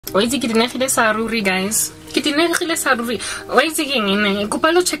Wait, ke dinegile saruri guys. Ke dinegile saruri. Wait again,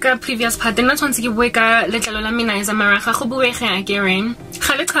 kopa lo check previous part. Nna tshwantse ke bue ka letlalo la mina isa maraga go buege again.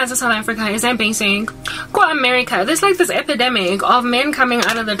 Khale chaza South Africa is that basic. Go America, there's like this epidemic of men coming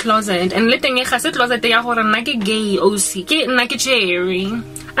out of the closet and letting e gase closet ya gore nna ke gay OC, ke nna ke cherry.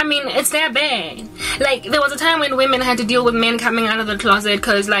 I mean, it's that bad. Like, there was a time when women had to deal with men coming out of the closet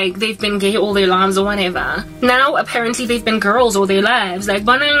because, like, they've been gay all their lives or whatever. Now, apparently, they've been girls all their lives. Like,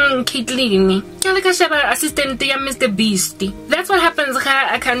 Bonang Kitlini. Assistant Mr. Beast. That's what happens when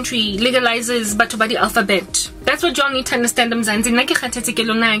a country legalizes but by the alphabet. That's what y'all need to understand. Mzanzi nake khatetse ke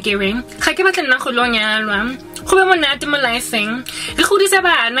lona akere. Ga ke batla nna go lo nyalwa. Go be monate mo lifeng. Re godisa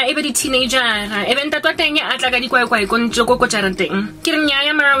bana e be di teenager. E be ntatwa teng ya atla ka dikwaekwae ko ntlo ko jarateng. Ke re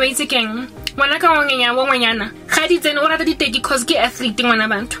nyaya mara wait keng. Ngwana ka ngwenya wo ngwenyana. Ga di tsene o rata di take cause ke athlete ngwana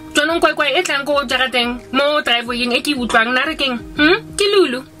bantu. Tsona nkwaekwae e tlang ko jarateng mo driveway e ke utlwang na re keng. Ke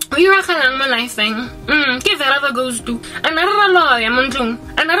lulu. We are going my life thing. Give that goes to another lawyer, Montlung.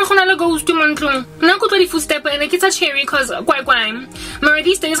 Another Honala goes to Montlung. Now go to the footstep and it's a cherry cause quite wine. Mara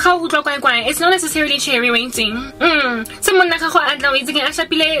these days, how would quite wine? It's not necessarily cherry waiting. Someone like a waiting a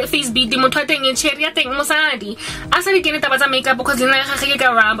shapile face beat the mototing and cherry thing mosadi. As I get it about makeup because in a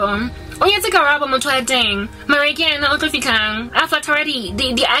rabo. Oh, you take a rubber motor dang. Marican autoficang. I flat already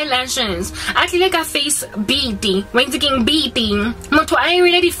the eyelashes. I like a face beating. Waiting beating. Moto I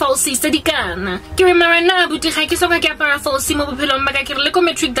really falsy steady can. Kirimara buti hakisoka capara falsy mobile maca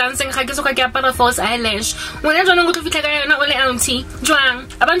metric dancing hakisoka capara false eyelash. When I don't know to fit not only auntie. Juan.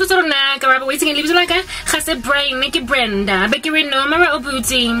 Abantu sorona caraba waiting and leaves like a has a brain naked Brenda. Becky no mara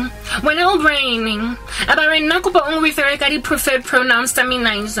booty. When all braining. About Nakupa only refer preferred pronouns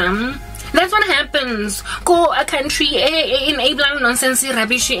staminizum. That's what happens. Go a country enabling nonsense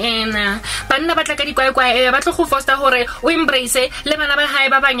rubbish in banna batla ka dikwaikwai batla go foster hore o embrace le bana ba hae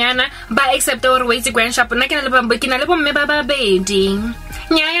ba banyana ba accept hore wait grandship nna ke na le bambekina le bomme ba babedi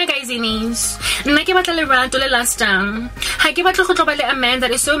nyaya guys inis nna ke batla le rato le last time ha ke batla go tloba le a man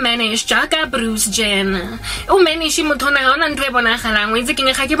that is so managed jaka Bruce Jenner o manage motho na ona ntwe bona galang wait ke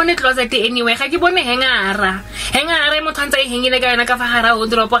ga ke bone closet anyway ga ke bone hangara motho ntse e hengile ka yona ka fa hara o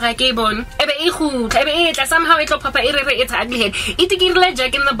dropo ga ke bone ebe e khutla ebe e tla somehow e tlo papa e re it's ugly head it tikile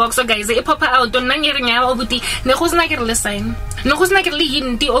Jack in the box so guys e papa out nna nyere nya obuti ne go sna ke re le sign no go sna ke le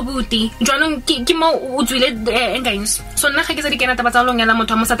hinti obuti jwanong ke mo o tswile guys so nna ga ke se di kena taba tsa long ya la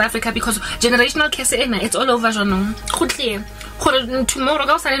motho mo South Africa because generational curse ena it's all over jwanong go tle gore tomorrow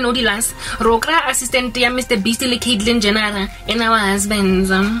ga o sane no di last ro kra assistant ya Mr Beast le Caitlyn Jenner and our husbands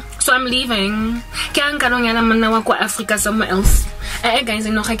so I'm leaving ke an kanong ya la monna wa ko Africa somewhere else guys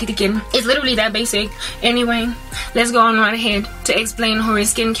no ga ke dikena it's literally that basic anyway let's go on right ahead to explain her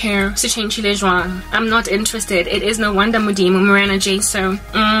skincare se changeile jwang I'm not interested it is no wonder Modimo Miranda J so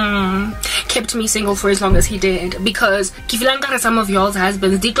kept me single for as long as he did because kifilanga some of y'all's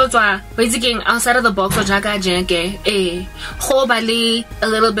husbands ditotswa basically outside of the box or jaga jeke go bali a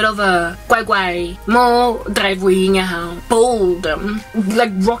little bit of a kwai mo driveway nya bold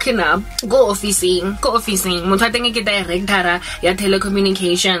like rocking up go officing motho a teng ke directora ya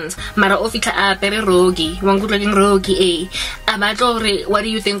telecommunications mara ofika a pere rogi wangutloking rogi abatlo re what do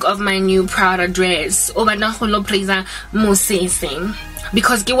you think of my new Prada dress o batla go lo praise moseseng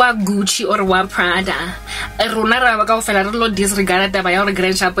because ke wa Gucci or wa Prada rona ra ba ka o fela re lo disregard taba ya re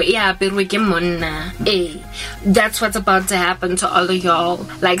grand shop e aperwe ke monna that's what's about to happen to all of y'all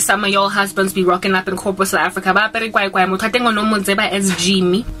like some of y'all husbands be rocking up in corporate South Africa ba apere kwai motho atengo no montseba as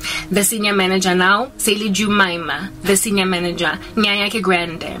Jimmy the senior manager now Sally Jumaima the senior manager nyaya ke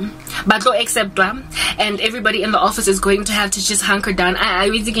grande batlo accept and everybody in the office is going to have to just hunker down I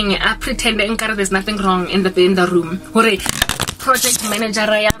pretend there's nothing wrong in the room hore project manager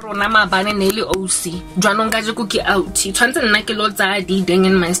ya rona mabane nele OC jwanong ka je kuki out tshwantse nna ke lo tsa di ding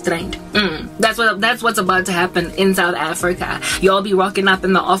in my stride that's what's about to happen in South Africa y'all be rocking up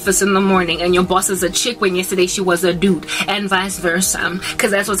in the office in the morning and your boss is a chick when yesterday she was a dude and vice versa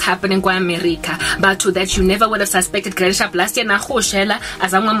because that's what's happening in America but to that you never would have suspected grandship last year na go shela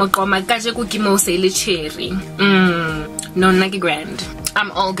azangwa moqoma ka je kuki mo se le cherry no naki grand I'm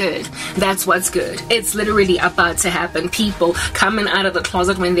all good. That's what's good. It's literally about to happen. People coming out of the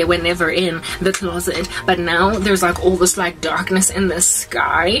closet when they were never in the closet. But now there's like all this like darkness in the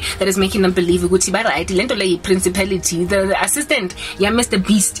sky that is making them believe principality. The assistant, yeah, Mr.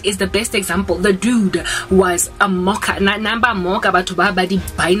 Beast is the best example. The dude was a mocker. Namba moka batu badi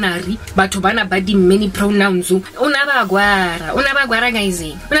binary. Batu bana badi many pronouns. Unabagwara guys.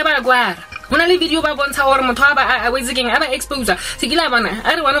 Una le video ba bontsha hore motho a wetseng aba exposure se ke la bona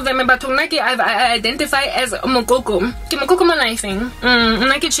are one of them but nna ke I identify as mokoko ke mokoko mo life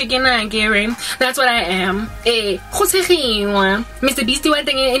nna ke chicken again that's what I am go tshegiwa Mr Beast wa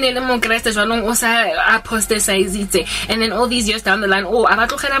teng ene le mo Kriste jwanong o sa apostasize and then all these years down the line a ba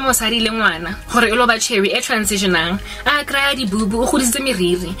tlogela mosadi le ngwana gore e lo ba cherry e transitionang a kra di bubu o goditse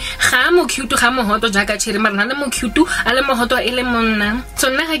meriri ga mo cute ga mo hoto jaka cherry mara na le mo cute a le mo hoto e le monna so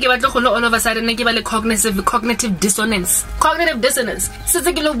nna ga ke batla go lo all of a sudden ke ba le cognitive dissonance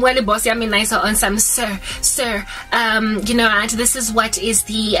setse ke lo bua le boss ya me nice on some sir you know this is what is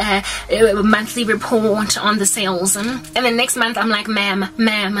the monthly report on the sales and the next month I'm like ma'am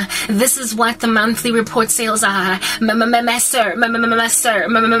this is what the monthly report sales are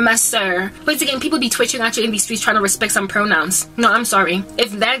sir once again people be twitching at you in the streets trying to respect some pronouns no I'm sorry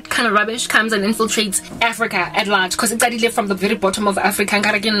if that kind of rubbish comes and infiltrates Africa at large because it's already from the very bottom of Africa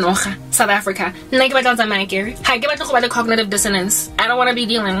South Africa cognitive dissonance I don't want to be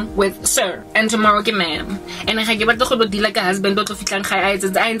dealing with sir and tomorrow ke ma'am and I get batla go deal like a husband to fitlang ga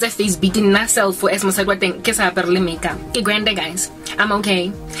I face beating myself for as mosadi wa teng ke sa apere makeup ke grande guys I'm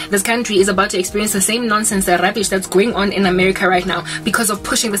okay this country is about to experience the same nonsense and rubbish that's going on in America right now because of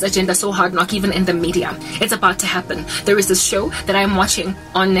pushing this agenda so hard not even in the media it's about to happen there is this show that I'm watching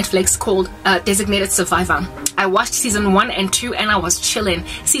on Netflix called Designated Survivor I watched season 1 and 2 and I was chilling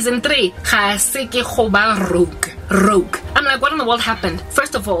season 3 ga se ke go ba rogue I'm like what in the world happened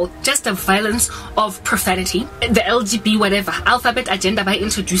first of all just the violence of profanity the LGBT whatever alphabet agenda by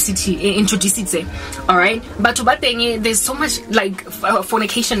introduce it all right but there's so much like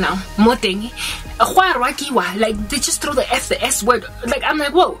fornication now more thing like they just throw the S word like I'm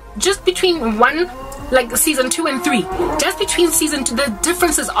like whoa just between one like season 2 and 3 just between season 2 the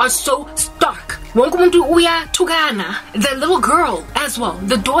differences are so stark the little girl as well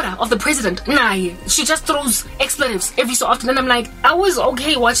the daughter of the president she just throws expletives every so often and I'm like I was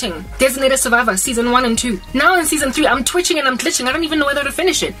okay watching Designated Survivor season 1 and 2 now in season 3 I'm twitching and I'm glitching I don't even know whether to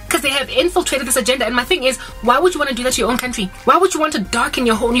finish it because they have infiltrated this agenda and my thing is why would you want to do that to your own country why would you want to darken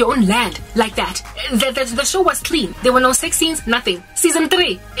your own land like that the show was clean there were no sex scenes nothing season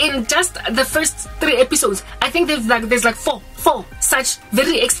 3 in just the first 3 episodes I think there's like four such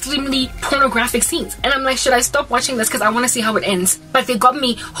very extremely pornographic scenes and I'm like should I stop watching this because I want to see how it ends but they got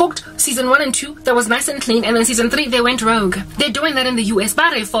me hooked season 1 and 2 that was nice and clean and then season 3 they went rogue they're doing that in the US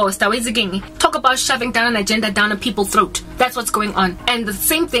talk about shoving down an agenda down a people's throat that's what's going on and the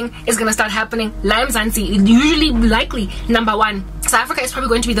same thing is going to start happening usually likely number 1 South Africa is probably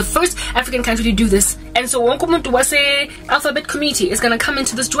going to be the first African country to do this and so alphabet community is going to come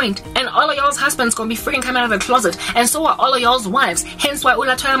into this joint and all of y'all's husbands going to be freaking coming out of the closet and so are all of y'all's wives hence why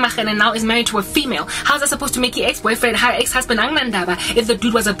Ulatoya Machene now is married to a female how's that supposed to make your ex-boyfriend her ex-husband if the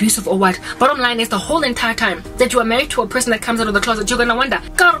dude was abusive or what bottom line is the whole entire time that you are married to a person that comes out of the closet you're gonna wonder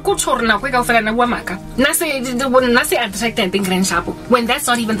when that's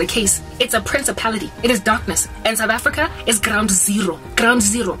not even the case it's a principality it is darkness and South Africa is ground zero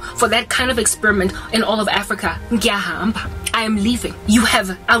for that kind of experiment in all of Africa I am leaving you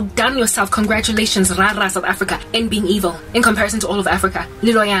have outdone yourself congratulations Rara South Africa in being evil in comparison to all of Africa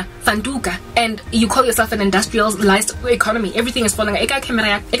Liloya Fanduka and you call yourself an industrialized economy everything is falling South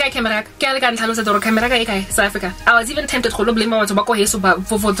Africa I was even tempted for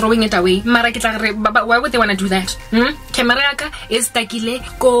throwing it away but why would they want to do that Kemeraka is takile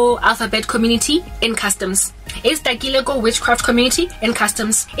ko alphabet community in customs is takile ko witchcraft community in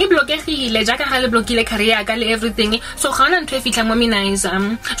customs e blockegile jaka ga le blockile career ka le everything so ga na ntwe fitla mo mina is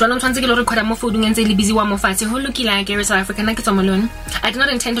jwana ntshwantse ke lo recorda mo foodung ntse le busy wa mo fatshe ho lokile ke South Africa na ke tsomolone I did not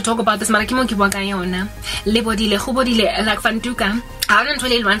intend to talk about this mara ke mo ke bua ka yona le bodile go bodile like Fantuka I don't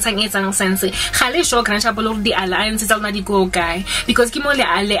really want to say sense khale show granta bolo di alliance tsa lona di go guy because ke mo le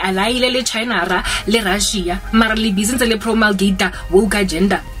le China ra le Russia mara le business le promulgate woke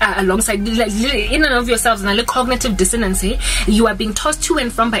agenda alongside in and of yourselves na le cognitive dissonance you are being tossed to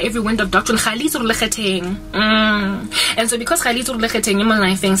and from by every wind of doctrine and so because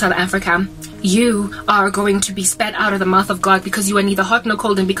in South Africa you are going to be spat out of the mouth of God because you are neither hot nor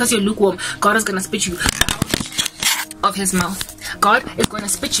cold and because you're lukewarm God is going to spit you out of his mouth God is going to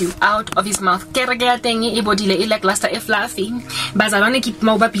spit you out of his mouth. Lackluster fluffy. Bazalone keep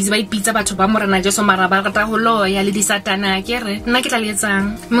mo ba busy ba pizza batho ba morana je so maraba rata ho loya le di satana kere nna ke tla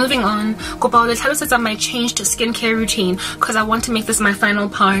letsang. Moving on, kopa o le tlhalosetsa my changed skincare routine because I want to make this my final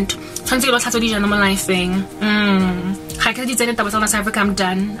part. Tshwantse ke lo tlhatso di jana mo lifeng. Ha ke di tsene taba tsa South Africa I'm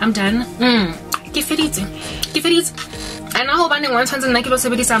done. Ke feditse. And now hobaneng one chance nna ke lo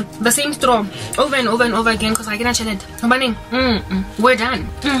sebedisa the same straw over and over again because I cannot chill it. Hobaneng? We're done.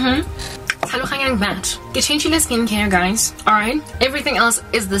 tlhaloganyang that ke changile skincare, guys. Alright, everything else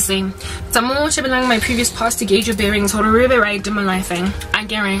is the same. Tamo shebelang my previous post to gauge your bearings or really right in my life. I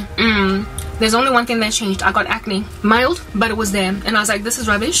guarantee there's only one thing that changed. I got acne. Mild, but it was there. And I was like, this is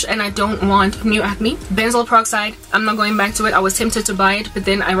rubbish and I don't want new acne. Benzoyl peroxide, I'm not going back to it. I was tempted to buy it, but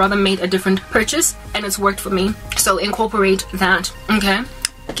then I rather made a different purchase and it's worked for me. So incorporate that, okay?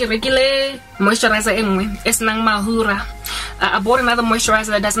 Moisturizer anyway. It's nang mahura. I bought another moisturizer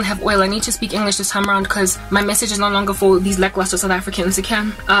that doesn't have oil. I need to speak English this time around because my message is no longer for these lackluster South Africans. Okay?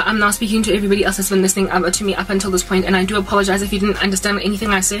 I'm now speaking to everybody else that's been listening to me up until this point, and I do apologize if you didn't understand anything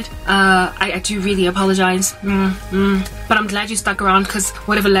I said. I do really apologize. But I'm glad you stuck around because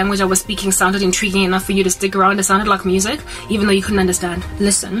whatever language I was speaking sounded intriguing enough for you to stick around. It sounded like music, even though you couldn't understand.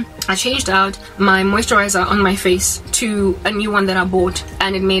 Listen, I changed out my moisturizer on my face to a new one that I bought,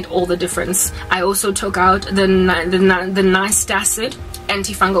 and it made all the difference. I also took out the Nystacid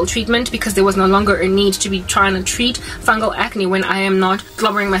antifungal treatment because there was no longer a need to be trying to treat fungal acne when I am not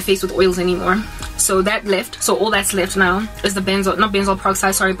globbering my face with oils anymore. So that left. So all that's left now is the not benzoyl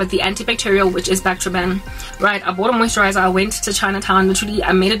peroxide, sorry, but the antibacterial, which is Bactroban. Right, I bought a moisturizer. I went to Chinatown. Literally,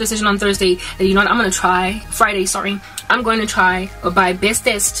 I made a decision on Thursday that, you know what, I'm gonna try Friday. Sorry, I'm going to try by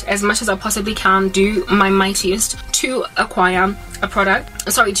bestest as much as I possibly can, do my mightiest to acquire a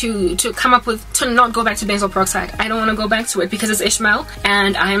product. Sorry, to come up with, to not go back to benzoyl peroxide. I don't want to go back to it because it's Ishmael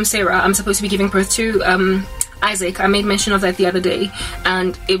and I am Sarah. I'm supposed to be giving birth to Isaac. I made mention of that the other day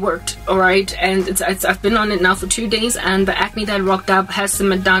and it worked, alright, and I've been on it now for 2 days and the acne that rocked up has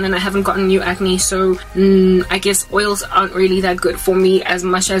simmered down and I haven't gotten new acne. So I guess oils aren't really that good for me as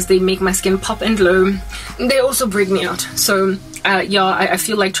much as they make my skin pop and glow. They also break me out. So yeah, I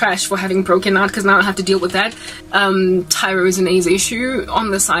feel like trash for having broken out because now I have to deal with that tyrosinase issue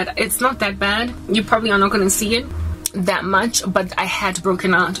on the side. It's not that bad. You probably are not going to see it that much, but I had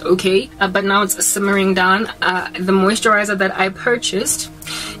broken out, okay? But now it's simmering down. The moisturizer that I purchased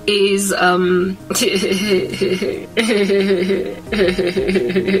is some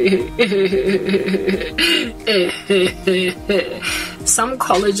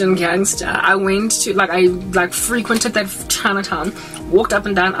collagen gangster. I went to I frequented that Chinatown, walked up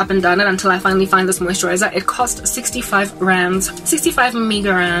and down it until I finally find this moisturizer. It cost 65 rands, 65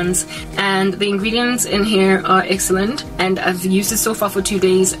 mega rands, and the ingredients in here are excellent and I've used it so far for 2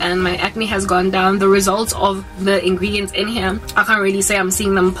 days and my acne has gone down. The results of the ingredients in here, I can't really say I'm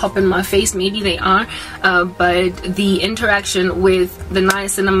seeing them pop in my face. Maybe they are, but the interaction with the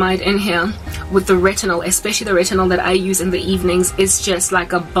niacinamide in here with the retinol, especially the retinol that I use in the evenings, is just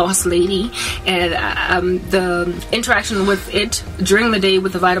like a boss lady. And the interaction with it during the day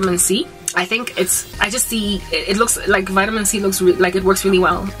with the vitamin C, I think I just see it looks like vitamin C looks like it works really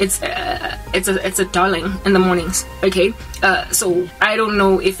well. It's a darling in the mornings, okay? So I don't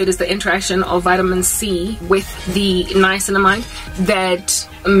know if it is the interaction of vitamin C with the niacinamide that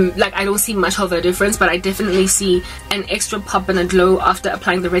I don't see much of a difference, but I definitely see an extra pop and a glow after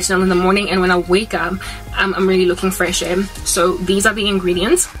applying the retinol in the morning, and when I wake up I'm really looking fresh. So these are the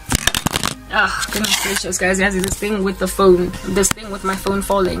ingredients. Ah, goodness gracious, guys, this thing with the phone, this thing with my phone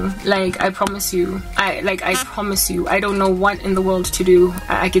falling, I promise you, I promise you, I don't know what in the world to do.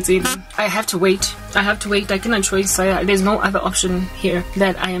 I have to wait. I cannot choice. There's no other option here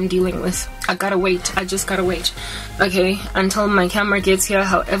that I am dealing with. I gotta wait. I just gotta wait, okay, until my camera gets here,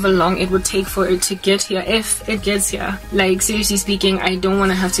 however long it would take for it to get here, if it gets here. Seriously speaking, I don't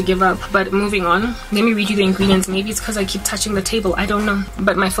want to have to give up. But moving on, let me read you the ingredients. Maybe it's because I keep touching the table, I don't know,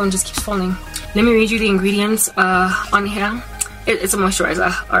 but my phone just keeps falling. Let me read you the ingredients on here. It's a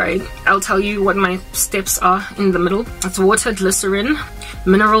moisturizer, alright. I'll tell you what my steps are in the middle. It's water, glycerin,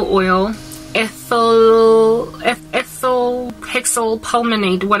 mineral oil, ethyl hexyl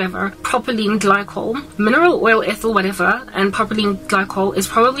palminate, whatever, propylene glycol, mineral oil, ethyl whatever, and propylene glycol is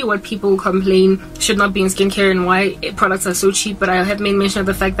probably what people complain should not be in skincare and why products are so cheap. But I have made mention of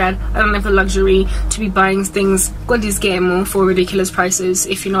the fact that I don't have the luxury to be buying things for ridiculous prices,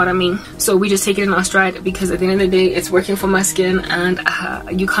 if you know what I mean. So we just take it in our stride because at the end of the day it's working for my skin, and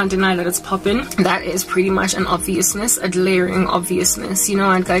you can't deny that it's popping. That is pretty much an obviousness, a glaring obviousness. You know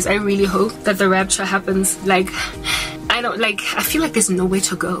what, guys, I really hope that the rapture happens. I feel like there's nowhere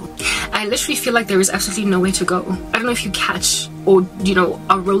to go. I literally feel like there is absolutely nowhere to go. I don't know if you catch or,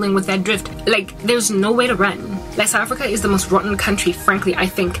 are rolling with that drift. There's nowhere to run. Like, South Africa is the most rotten country, frankly, I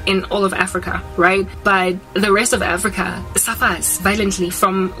think, in all of Africa, right? But the rest of Africa suffers violently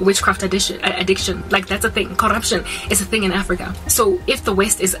from witchcraft addiction. Like, that's a thing. Corruption is a thing in Africa. So if the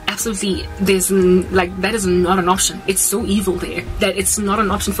West is absolutely, that is not an option. It's so evil there that it's not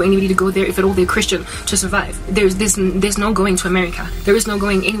an option for anybody to go there, if at all they're Christian, to survive. There's no going to America. There is no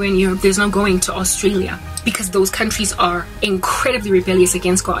going anywhere in Europe. There's no going to Australia, because those countries are incredibly rebellious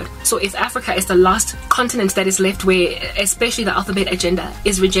against God. So if Africa is the last continent that is left where especially the alphabet agenda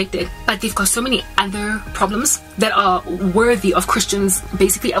is rejected, but they've got so many other problems that are worthy of Christians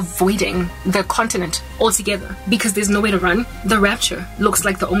basically avoiding the continent altogether, because there's nowhere to run. The rapture looks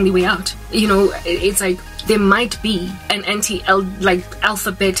like the only way out. You know, it's like there might be an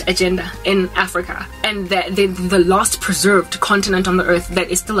alphabet agenda in Africa, and that the last preserved continent on the earth that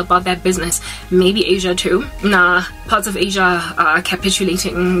is still about that business. Maybe Asia too. Nah, parts of Asia are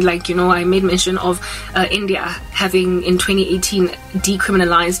capitulating. Like, you know, I made mention of India having in 2018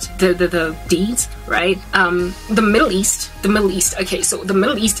 decriminalized the deeds, right? The Middle East. Okay, so the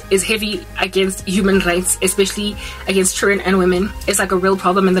Middle East is heavy against human rights, especially against children and women. It's like a real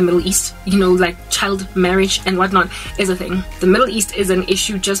problem in the Middle East. You know, like child marriage and whatnot is a thing. The Middle East is an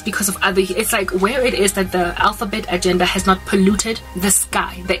issue just because of it's like where it is that the alphabet agenda has not polluted the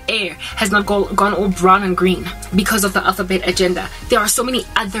sky, the air has not gone all brown and green because of the alphabet agenda. There are so many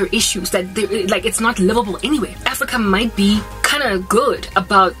other issues that it's not livable anywhere. Africa might be kind of good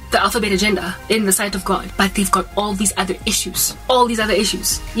about the alphabet agenda in the sight of God, but they've got all these other issues.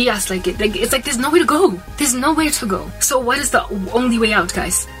 Yes, it's like there's nowhere to go. There's nowhere to go. So what is the only way out,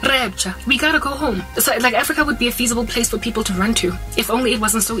 guys? Rapture. We gotta go home. So like Africa would be a feasible place for people to run to if only it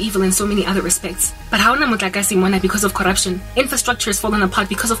wasn't so evil in so many other respects. But how because of corruption. Infrastructure is falling apart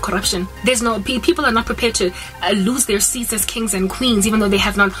because of corruption. There's no people are not prepared to lose their seats as kings and queens, even though they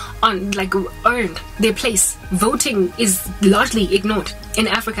have not earned their place. Voting is largely ignored in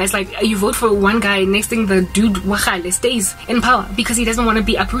Africa. It's like you vote for one guy, next thing the dude Wachale stays in power because he doesn't want to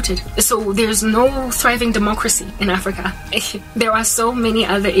be uprooted. So there's no thriving democracy in Africa. There are so many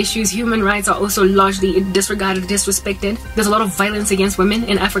other issues. Human rights are also largely disregarded, disrespected. There's a lot of violence against women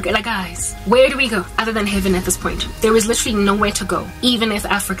in Africa. Like, guys, where do we go other than heaven at this point? There is literally nowhere to go. Even if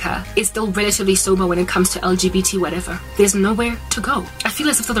Africa is still relatively sober when it comes to LGBT whatever, there's nowhere to go. I feel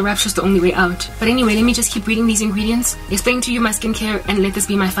as if the rapture is the only way out. But anyway, let me just keep reading these ingredients, explain to you my skincare, and let this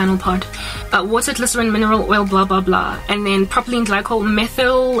be my final part. Water, glycerin, mineral oil, blah blah blah, and then propylene glycol,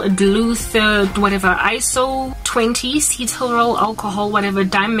 methyl whatever, iso 20, cetyl alcohol, whatever,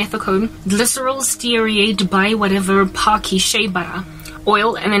 dimethicone, glycerol stearate by whatever, parky shea butter,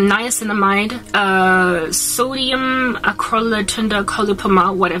 oil, and then niacinamide, sodium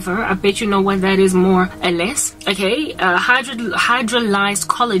acrylate, whatever. I bet you know what that is more or less. Okay, hydrolyzed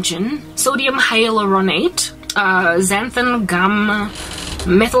collagen, sodium hyaluronate, xanthan gum,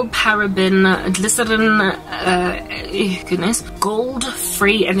 methylparaben, glycerin, gold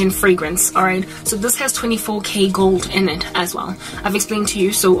free, and then fragrance. Alright, so this has 24K gold in it as well. I've explained to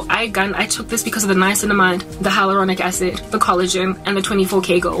you. So I took this because of the niacinamide, the hyaluronic acid, the collagen, and the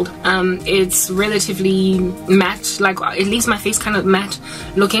 24K gold. It's relatively matte, like it leaves my face kind of matte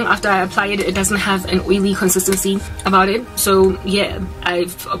looking after I apply it. It doesn't have an oily consistency about it. So yeah,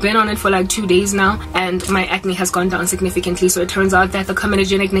 I've been on it for like 2 days now, and my acne has gone down significantly. So it turns out that the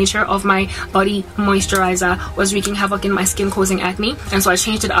comedogenic nature of my body moisturizer was wreaking havoc in my skin, causing acne, and so I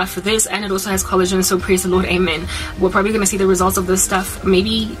changed it out for this. And it also has collagen, so praise the Lord, amen. We're probably gonna see the results of this stuff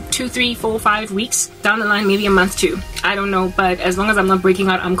maybe 2, 3, 4, 5 weeks down the line, maybe a month too, I don't know. But as long as I'm not breaking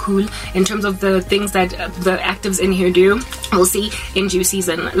out, I'm cool. In terms of the things that the actives in here do, we'll see in due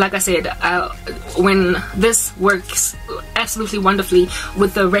season. Like I said, when this works absolutely wonderfully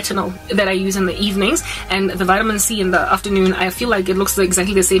with the retinol that I use in the evenings and the vitamin C in the afternoon, I feel like it looks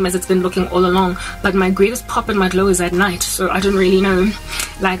exactly the same as it's been looking all along. But my greatest pop and my glow is at night, so I don't really know.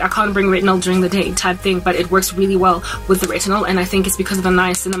 Like, I can't bring retinol during the day type thing, but it works really well with the retinol, and I think it's because of the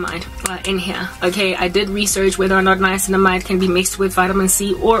niacinamide in here. Okay, I did research whether or not niacinamide can be mixed with vitamin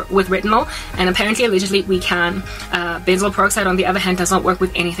C or with retinol, and apparently, allegedly, we can. Benzoyl peroxide, on the other hand, does not work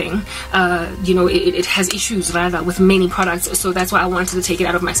with anything. You know, it has issues rather with many products, so that's why I wanted to take it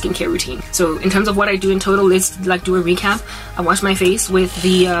out of my skincare routine. So in terms of what I do in total, let's like do a recap. I wash my face with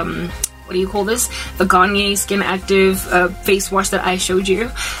the what do you call this? The Garnier Skin Active face wash that I showed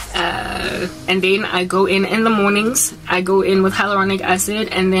you. And then I go in the mornings. I go in with hyaluronic acid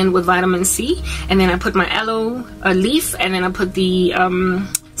and then with vitamin C. And then I put my aloe leaf, and then I put the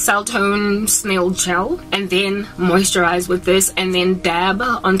Celltone snail gel, and then moisturize with this, and then dab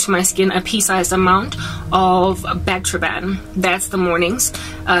onto my skin a pea-sized amount of Bactroban. That's the mornings.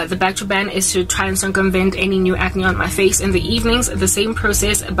 The Bactroban is to try and circumvent any new acne on my face. In the evenings, the same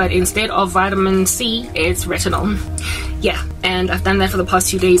process, but instead of vitamin C, it's retinol. Yeah, and I've done that for the past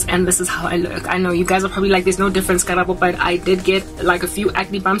 2 days, and this is how I look. I know you guys are probably like, there's no difference, Karabo, but I did get like a few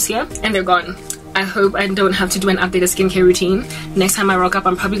acne bumps here, and they're gone. I hope I don't have to do an updated skincare routine. Next time I rock up,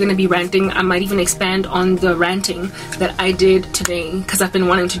 I'm probably going to be ranting. I might even expand on the ranting that I did today, because I've been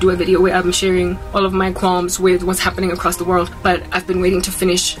wanting to do a video where I'm sharing all of my qualms with what's happening across the world. But I've been waiting to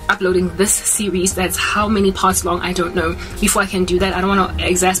finish uploading this series that's how many parts long, I don't know. Before I can do that, I don't want to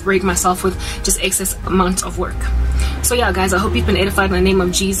exasperate myself with just excess amounts of work. So yeah, guys, I hope you've been edified in the name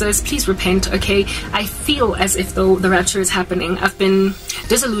of Jesus. Please repent, okay? I feel as if though the rapture is happening. I've been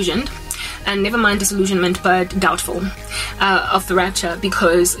disillusioned, and never mind disillusionment, but doubtful of the rapture,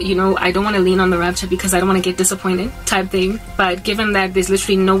 because, you know, I don't want to lean on the rapture because I don't want to get disappointed type thing. But given that there's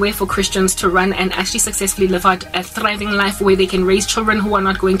literally no way for Christians to run and actually successfully live out a thriving life where they can raise children who are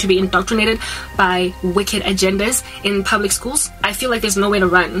not going to be indoctrinated by wicked agendas in public schools, I feel like there's no way to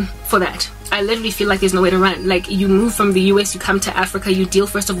run for that. I literally feel like there's no way to run. Like, you move from the US, you come to Africa, you deal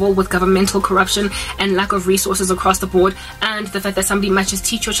first of all with governmental corruption and lack of resources across the board, and the fact that somebody might just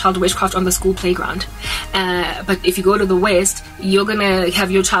teach your child witchcraft on the school playground. But if you go to the West, you're gonna have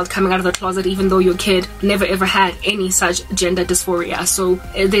your child coming out of the closet even though your kid never ever had any such gender dysphoria. So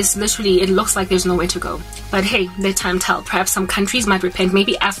there's literally, it looks like there's no way to go. But hey, let time tell. Perhaps some countries might repent,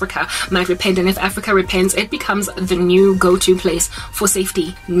 maybe Africa might repent, and if Africa repents, it becomes the new go-to place for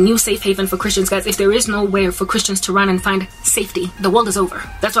safety, new safe haven for Christians. Guys, if there is nowhere for Christians to run and find safety, the world is over.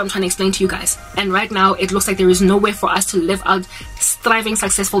 That's what I'm trying to explain to you guys. And right now, it looks like there is nowhere for us to live out thriving,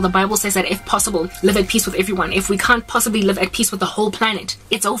 successful. The Bible says that if possible, live at peace with everyone. If we can't possibly live at peace with the whole planet,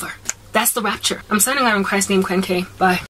 it's over. That's the rapture. I'm signing out in Christ's name, Kwenke. Bye.